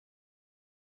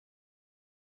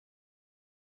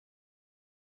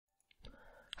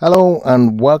Hello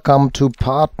and welcome to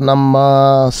part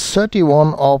number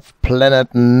 31 of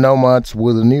Planet Nomads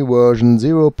with a new version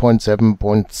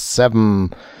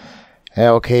 0.7.7.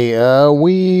 Okay,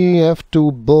 we have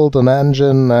to build an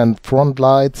engine and front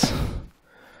lights.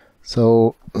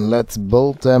 So let's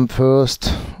build them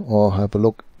first, or have a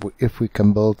look if we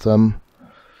can build them.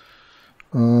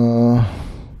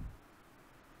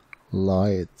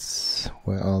 Lights,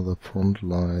 where are the front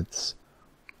lights?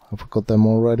 Have I got them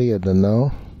already? I don't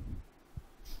know.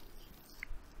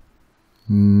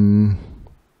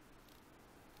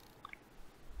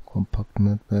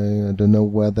 Compartment bay, I don't know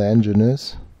where the engine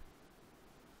is.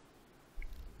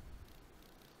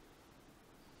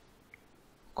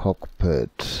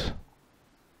 Cockpit.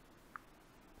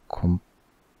 Compact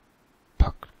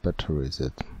battery is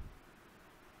it?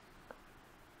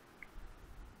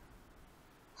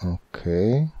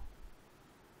 Okay.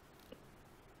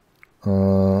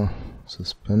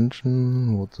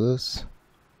 Suspension, what's this?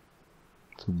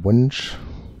 It's a winch.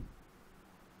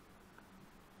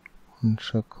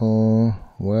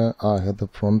 Where? I had the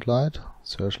front light.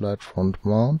 Searchlight front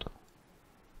mount.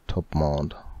 Top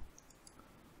mount.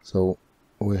 So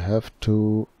we have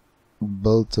to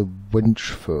build the winch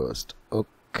first.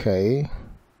 Okay.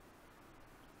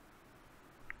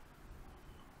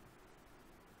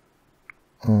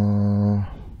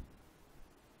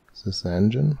 Is this the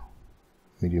engine?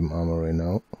 Medium armory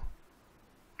now.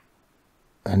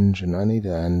 Engine, I need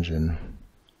an engine.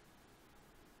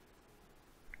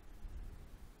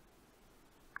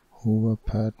 Hoover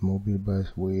pad, mobile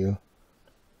base wheel,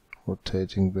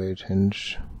 rotating blade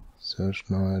hinge,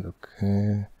 searchlight,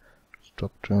 okay.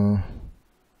 Structure,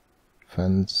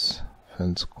 fence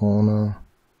corner,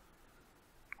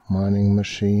 mining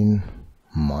machine.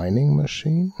 Mining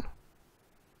machine?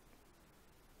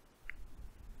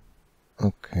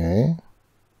 Okay.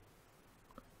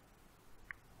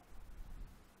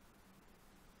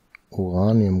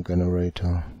 Uranium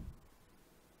generator.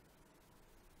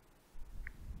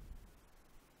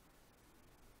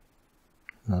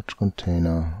 Large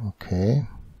container, okay.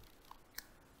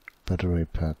 Battery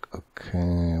pack,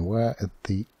 okay. Where is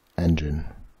the engine?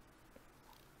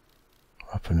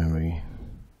 Refinery.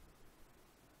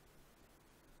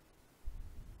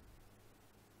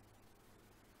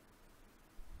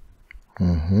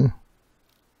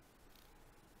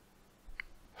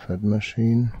 Fed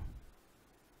machine.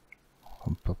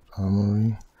 Compact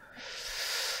armory.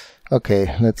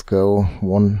 Okay, let's go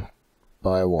one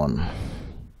by one.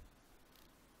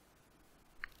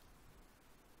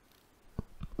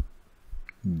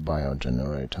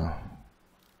 Biogenerator.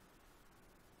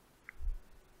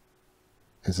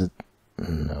 Is it?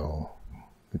 No,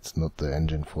 it's not the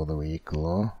engine for the vehicle,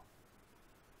 or?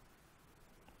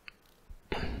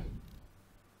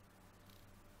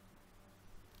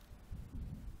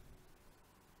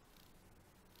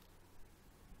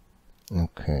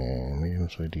 Okay, medium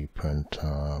 3D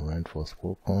printer, reinforced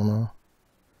four corner.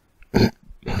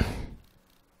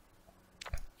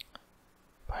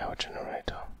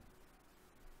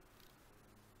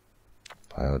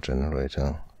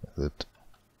 Biogenerator, is it?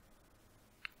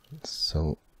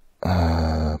 So,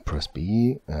 press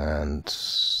B and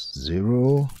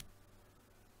 0.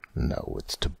 No,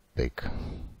 it's too big.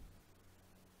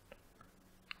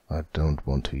 I don't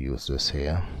want to use this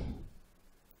here.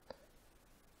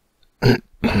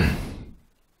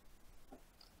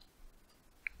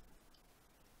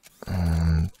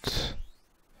 And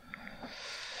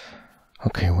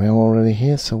okay, we're already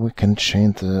here, so we can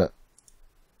change the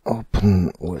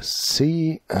open with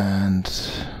C and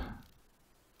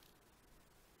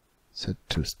set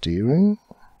to steering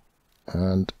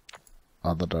and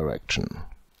other direction.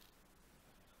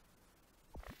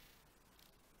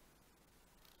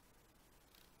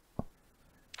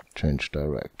 Change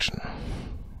direction.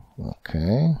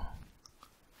 Okay.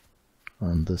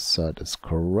 And this side is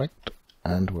correct,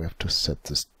 and we have to set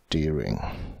the steering.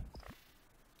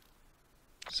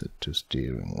 Set to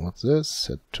steering. What's this?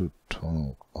 Set to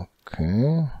tongue.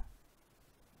 Okay.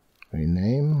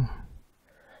 Rename.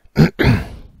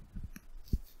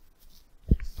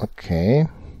 Okay.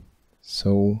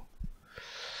 So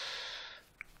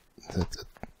that's it.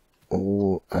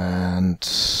 Oh, and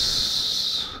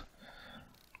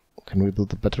can we build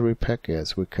the battery pack?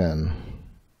 Yes, we can.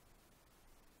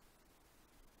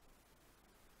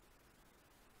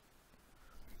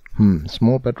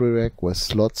 Small battery rack with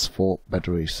slots for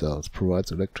battery cells.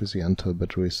 Provides electricity until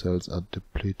battery cells are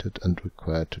depleted and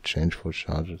required to change for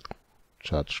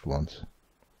charged ones.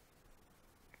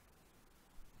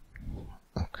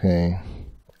 Okay.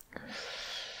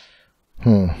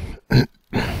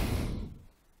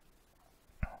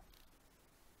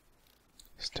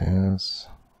 Yes.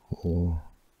 Oh.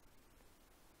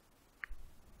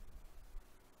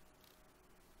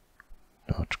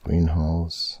 Large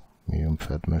greenhouse, medium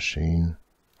fat machine,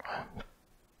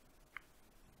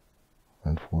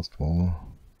 reinforced wall,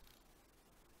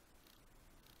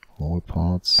 wall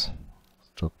parts,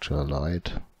 structure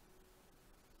light,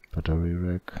 battery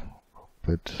rack,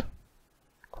 cockpit,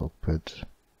 cockpits,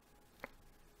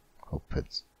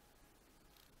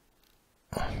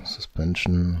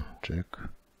 suspension jack,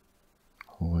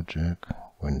 hover jack,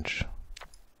 winch.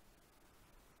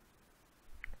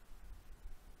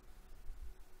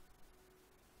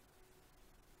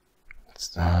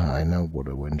 I know what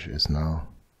a winch is now.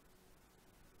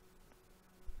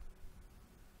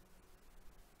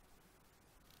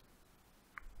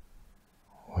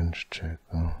 Winch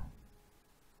checker.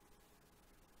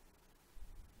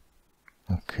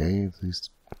 Okay,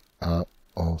 these are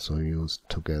also used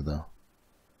together.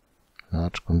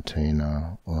 Large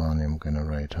container, uranium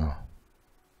generator.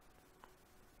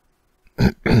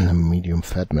 A medium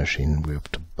fat machine we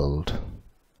have to build.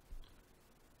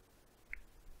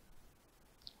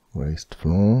 Raised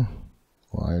floor,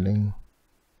 wiring,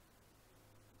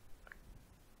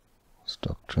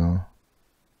 structure,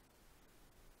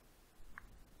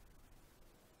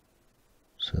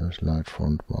 searchlight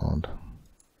front mount.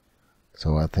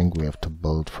 So I think we have to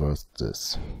build first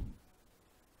this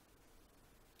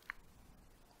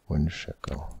winch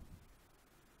checker.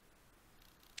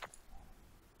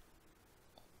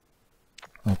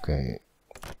 Okay,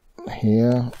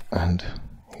 here and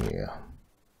here.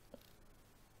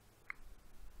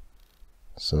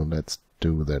 So let's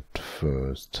do that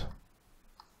first.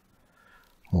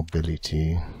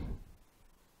 Mobility.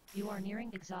 You are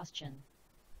nearing exhaustion.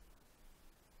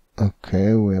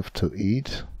 Okay, we have to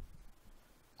eat.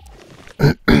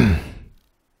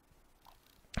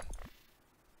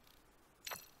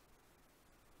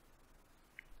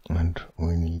 And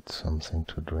we need something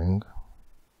to drink.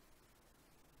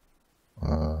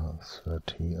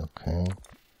 30, okay.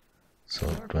 So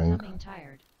You're drink. becoming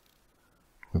tired.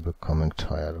 We're becoming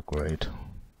tired, great.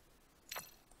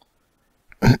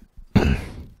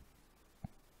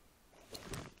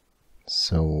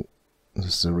 So, this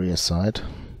is the rear side.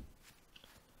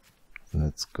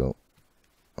 Let's go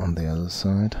on the other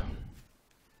side.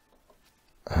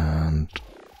 And...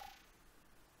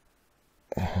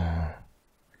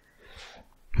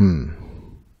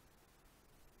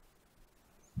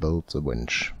 build the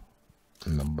winch.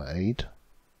 Number 8.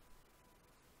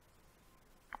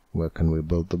 Where can we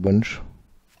build the winch?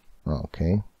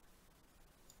 Okay.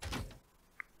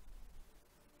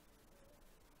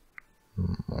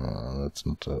 That's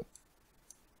not a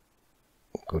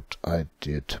good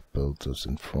idea to build this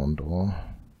in front or...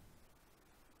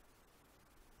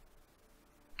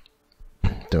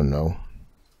 Don't know.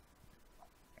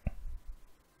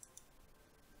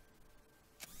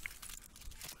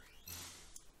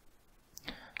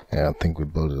 Yeah, I think we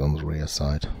built it on the rear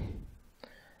side.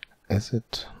 Is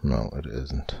it? No, it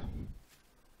isn't.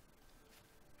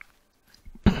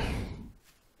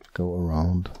 Go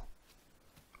around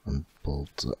and build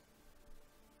the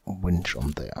winch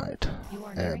on the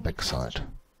back side.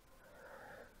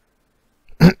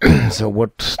 So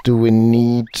what do we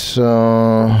need?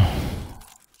 Oh,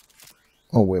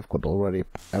 we've got already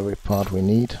every part we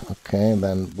need. Okay,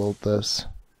 then build this.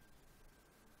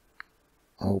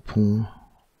 Open.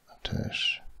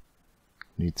 Attach.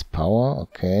 Needs power,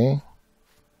 okay.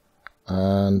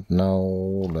 And now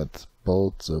let's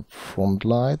build the front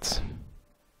lights.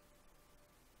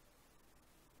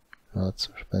 Light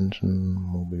suspension,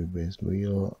 mobile based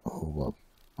wheel, over.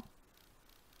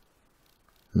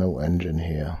 No engine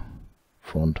here.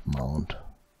 Front mount.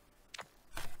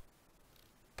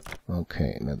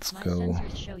 Okay, let's go. My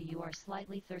sensors show you are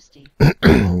slightly thirsty.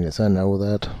 Yes, I know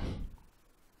that.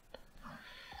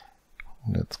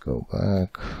 Let's go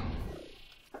back.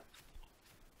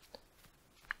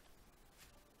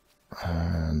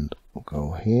 And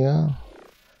go here.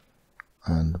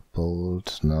 And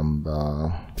build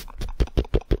number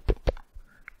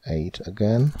 8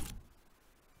 again.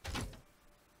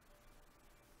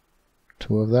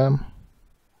 2 of them.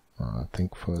 I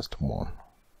think first 1.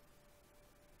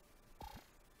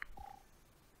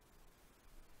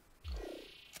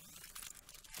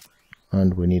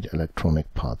 And we need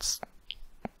electronic parts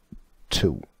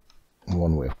 2.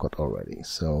 1 we've got already,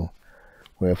 so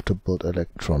we have to build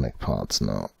electronic parts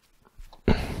now.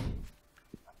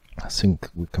 I think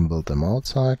we can build them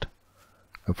outside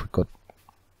if we got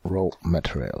raw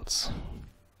materials.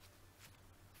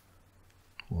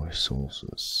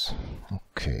 Resources.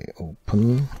 Okay,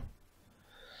 open.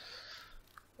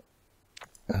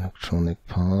 Electronic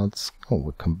parts. Oh,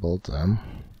 we can build them.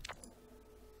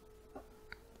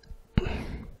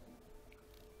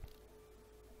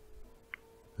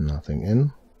 Nothing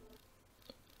in.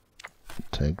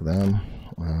 Take them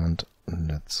and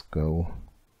let's go.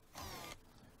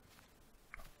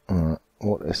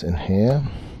 What is in here?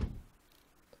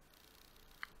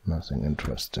 Nothing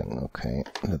interesting. Okay,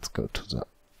 let's go to the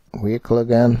vehicle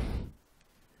again.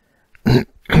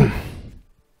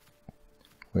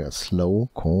 We are slow,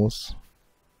 of course.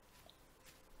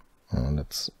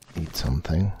 Let's eat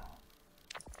something.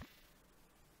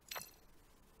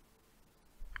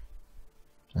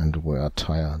 And we are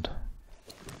tired.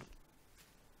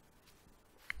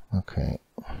 Okay.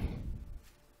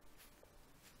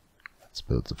 Let's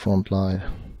build the front light.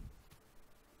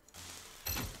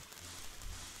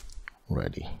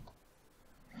 Ready.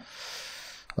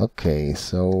 Okay,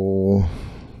 so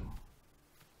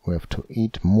we have to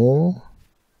eat more.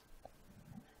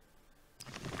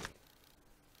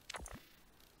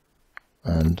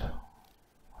 And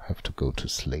have to go to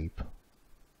sleep.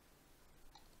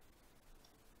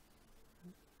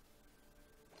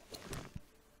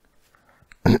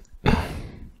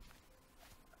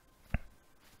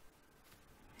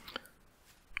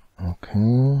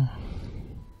 Okay.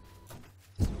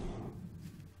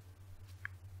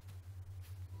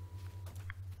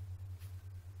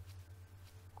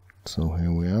 So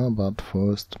here we are, but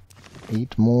first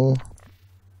eat more.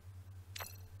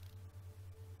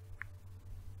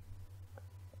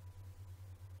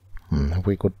 Have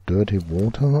we got dirty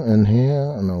water in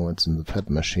here? No, it's in the fat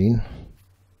machine.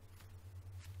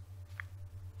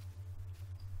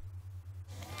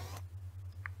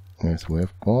 Yes, we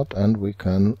have got, and we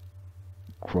can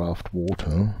craft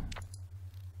water.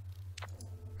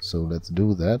 So let's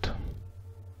do that.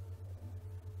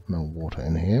 No water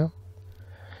in here.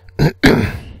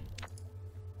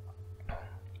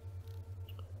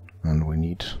 And we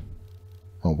need...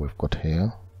 oh, we've got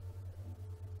hair.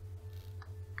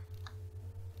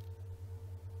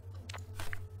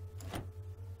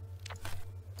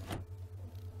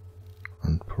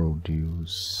 And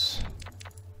produce...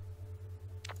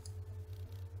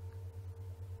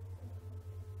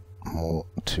 more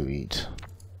to eat.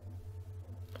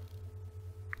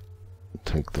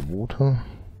 Take the water.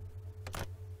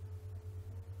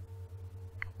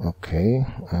 Okay,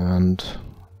 and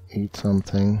eat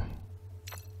something.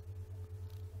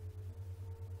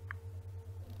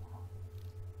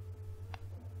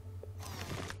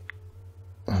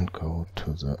 And go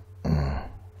to the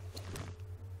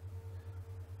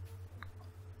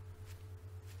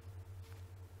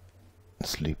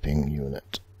sleeping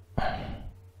unit.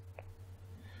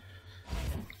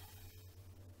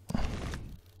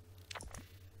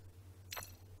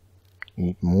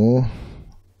 Eat more.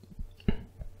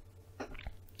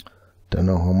 Don't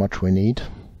know how much we need.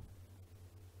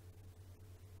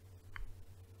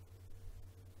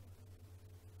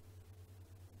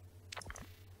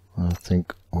 I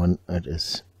think when it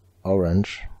is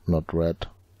orange, not red,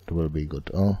 it will be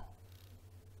good. Oh,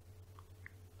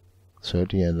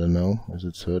 30, I don't know. Is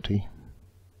it 30?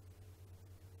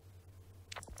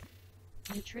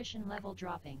 Nutrition level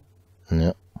dropping.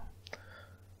 Yeah.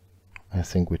 I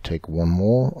think we take one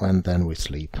more and then we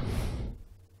sleep.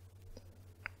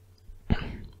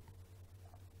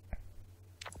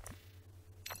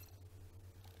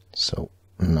 So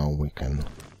now we can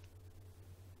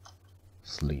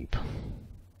sleep.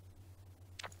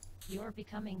 You're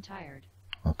becoming tired.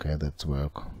 Okay, that's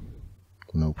work.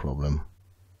 No problem.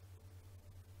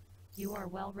 You are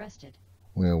well rested.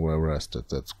 We are well rested,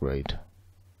 that's great.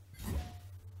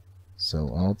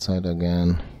 So outside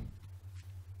again.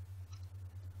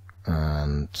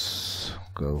 And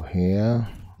go here.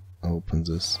 Open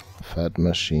this fat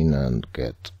machine and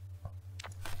get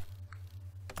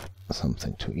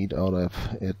something to eat out of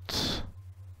it.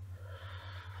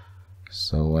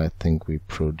 So I think we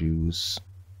produce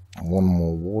one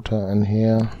more water in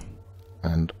here,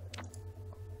 and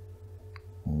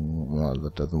well,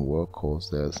 that doesn't work because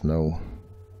there's no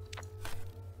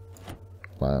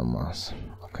biomass.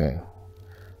 Okay,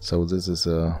 so this is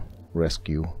a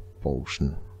rescue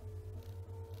potion.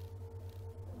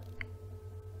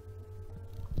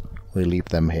 We leave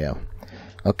them here.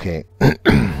 Okay,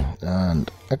 and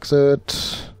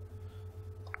exit.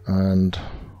 And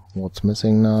what's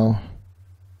missing now?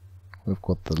 We've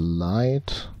got the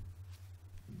light.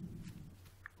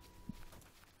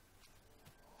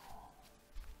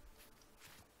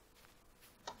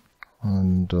 I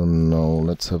don't know.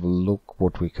 Let's have a look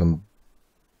what we can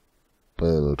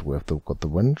build. We've got the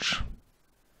winch.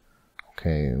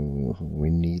 Okay, we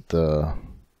need the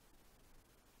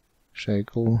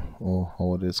shackle, or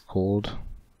how it is called.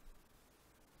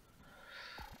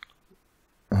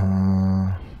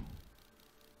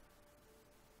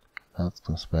 That's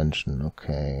suspension,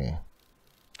 okay.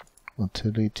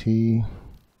 Utility,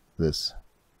 this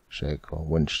shackle,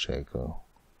 winch shackle.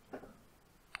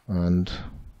 And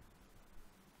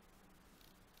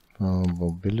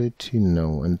mobility,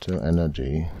 no, into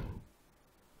energy.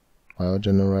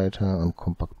 Biogenerator and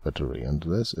compact battery, and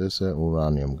this is a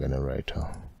uranium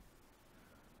generator.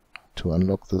 To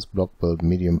unlock this block, build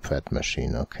medium fat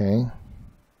machine, okay?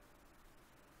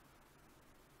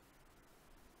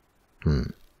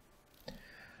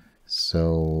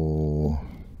 So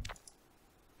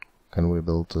can we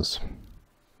build this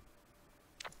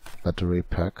battery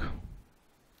pack?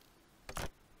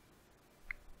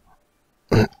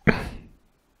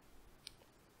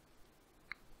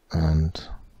 And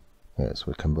yes,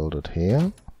 we can build it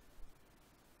here.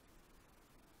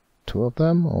 2 of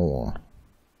them, or 1?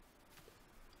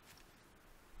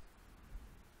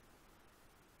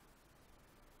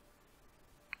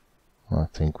 I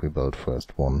think we build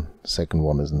first one. Second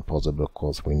one isn't possible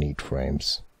because we need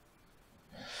frames.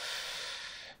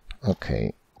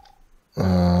 Okay.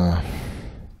 And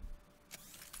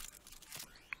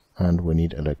we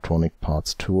need electronic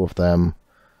parts, 2 of them.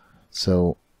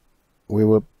 So we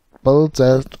will build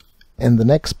that in the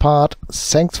next part.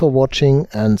 Thanks for watching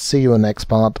and see you in the next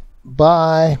part.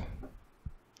 Bye!